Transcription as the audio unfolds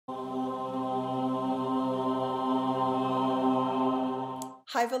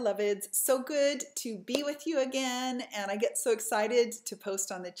Hi, beloveds. So good to be with you again, and I get so excited to post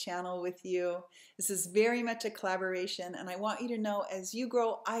on the channel with you. This is very much a collaboration, and I want you to know as you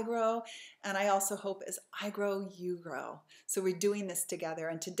grow, I grow, and I also hope as I grow, you grow. So we're doing this together,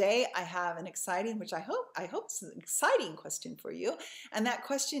 and today I have an exciting, which I hope is an exciting question for you, and that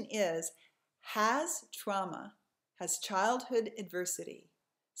question is, has trauma, has childhood adversity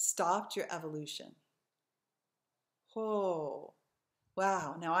stopped your evolution? Oh.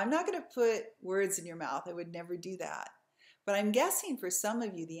 Wow. Now, I'm not going to put words in your mouth. I would never do that. But I'm guessing for some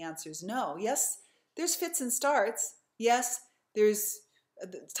of you, the answer is no. Yes, there's fits and starts. Yes, there's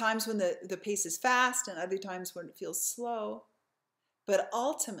times when the pace is fast and other times when it feels slow. But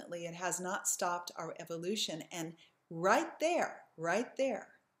ultimately, it has not stopped our evolution. And right there,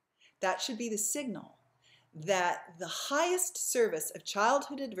 that should be the signal that the highest service of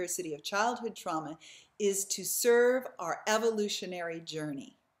childhood adversity, of childhood trauma, is to serve our evolutionary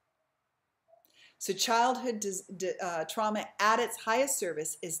journey. So childhood trauma at its highest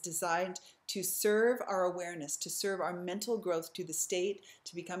service is designed to serve our awareness, to serve our mental growth to the state,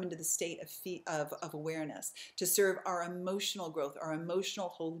 to become into the state of awareness, to serve our emotional growth, our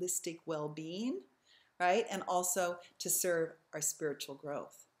emotional holistic well-being, right? And also to serve our spiritual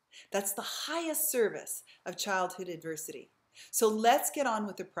growth. That's the highest service of childhood adversity. So let's get on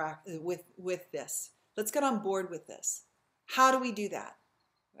with with this. Let's get on board with this. How do we do that?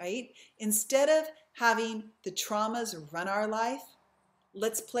 Right? Instead of having the traumas run our life,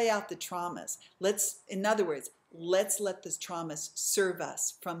 let's play out the traumas. In other words, let's let the traumas serve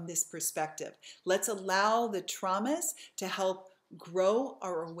us from this perspective. Let's allow the traumas to help grow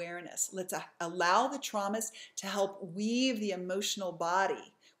our awareness. Let's allow the traumas to help weave the emotional body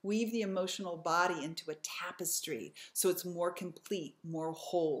into a tapestry so it's more complete, more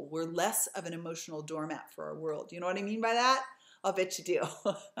whole. We're less of an emotional doormat for our world. You know what I mean by that? I'll bet you do.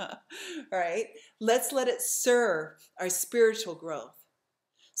 All right? Let's let it serve our spiritual growth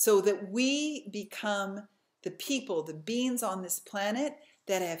so that we become the people, the beings on this planet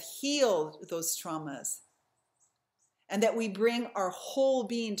that have healed those traumas, and that we bring our whole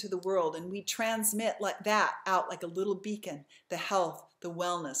being to the world and we transmit like that out like a little beacon, the health, the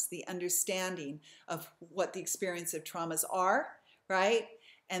wellness, the understanding of what the experience of traumas are, right?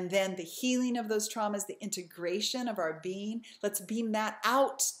 And then the healing of those traumas, the integration of our being, let's beam that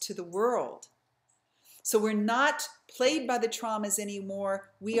out to the world. So we're not played by the traumas anymore.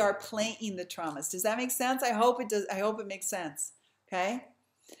 We are playing the traumas. Does that make sense? I hope it does. I hope it makes sense. Okay?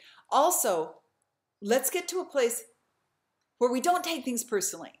 Also, let's get to a place where we don't take things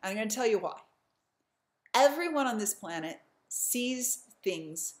personally. I'm going to tell you why. Everyone on this planet sees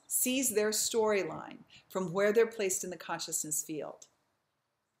things, sees their storyline from where they're placed in the consciousness field.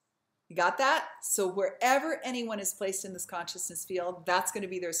 You got that? So wherever anyone is placed in this consciousness field, that's going to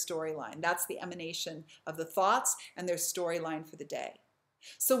be their storyline. That's the emanation of the thoughts and their storyline for the day.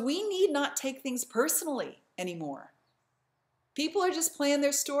 So we need not take things personally anymore. People are just playing their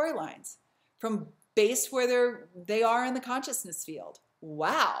storylines from based where they are in the consciousness field.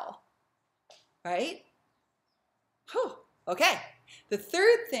 Wow. Right? Whew. Okay. The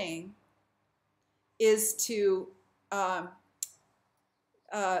third thing is to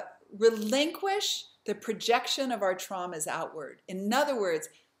relinquish the projection of our traumas outward. In other words,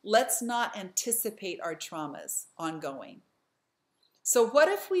 let's not anticipate our traumas ongoing. So what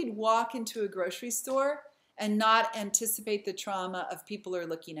if we'd walk into a grocery store and not anticipate the trauma of people are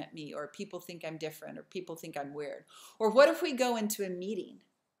looking at me, or people think I'm different, or people think I'm weird? Or what if we go into a meeting,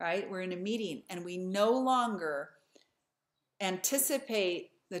 right? We're in a meeting and we no longer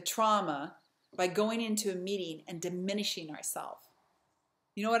anticipate the trauma by going into a meeting and diminishing ourselves.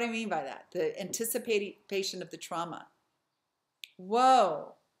 You know what I mean by that? The anticipation of the trauma.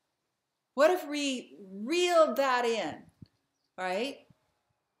 Whoa. What if we reeled that in, right?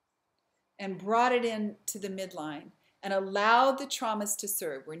 And brought it into the midline and allowed the traumas to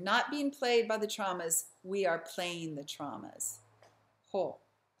serve. We're not being played by the traumas. We are playing the traumas. Whole.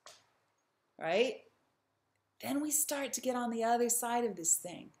 Right? Then we start to get on the other side of this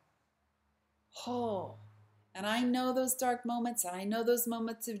thing. Whole. And I know those dark moments, and I know those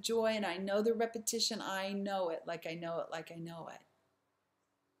moments of joy, and I know the repetition. I know it like I know it like I know it.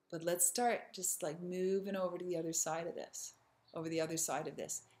 But let's start just like moving over to the other side of this,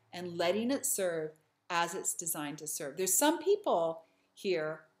 and letting it serve as it's designed to serve. There's some people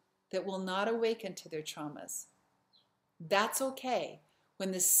here that will not awaken to their traumas. That's okay.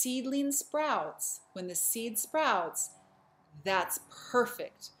 When the seed sprouts, that's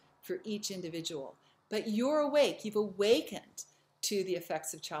perfect for each individual. But you're awake. You've awakened to the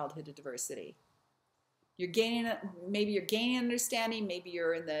effects of childhood adversity. maybe you're gaining understanding, maybe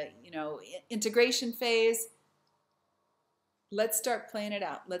you're in the, integration phase. Let's start playing it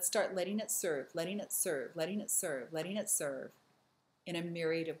out. Let's start letting it serve, letting it serve, letting it serve, letting it serve in a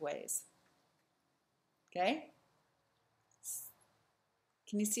myriad of ways. Okay?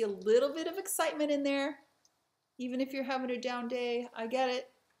 Can you see a little bit of excitement in there? Even if you're having a down day, I get it.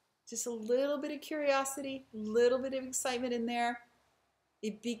 Just a little bit of curiosity, a little bit of excitement in there.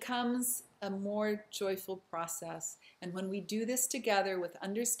 It becomes a more joyful process. And when we do this together with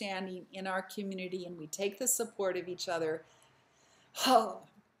understanding in our community and we take the support of each other, oh,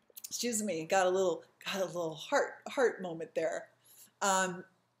 excuse me, got a little heart moment there. Then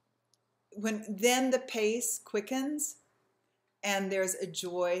the pace quickens and there's a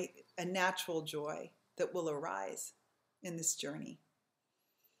joy, a natural joy that will arise in this journey.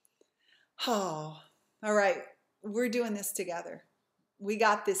 Oh, all right. We're doing this together. We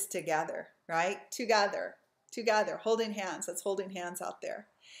got this together, right? Together, holding hands. That's holding hands out there.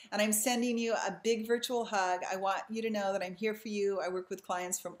 And I'm sending you a big virtual hug. I want you to know that I'm here for you. I work with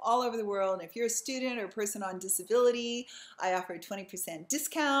clients from all over the world. And if you're a student or a person on disability, I offer a 20%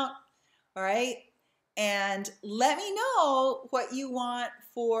 discount. All right. And let me know what you want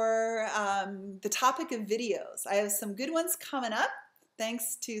for the topic of videos. I have some good ones coming up,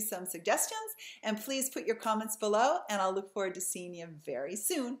 thanks to some suggestions. And please put your comments below, and I'll look forward to seeing you very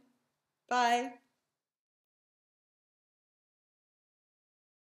soon. Bye.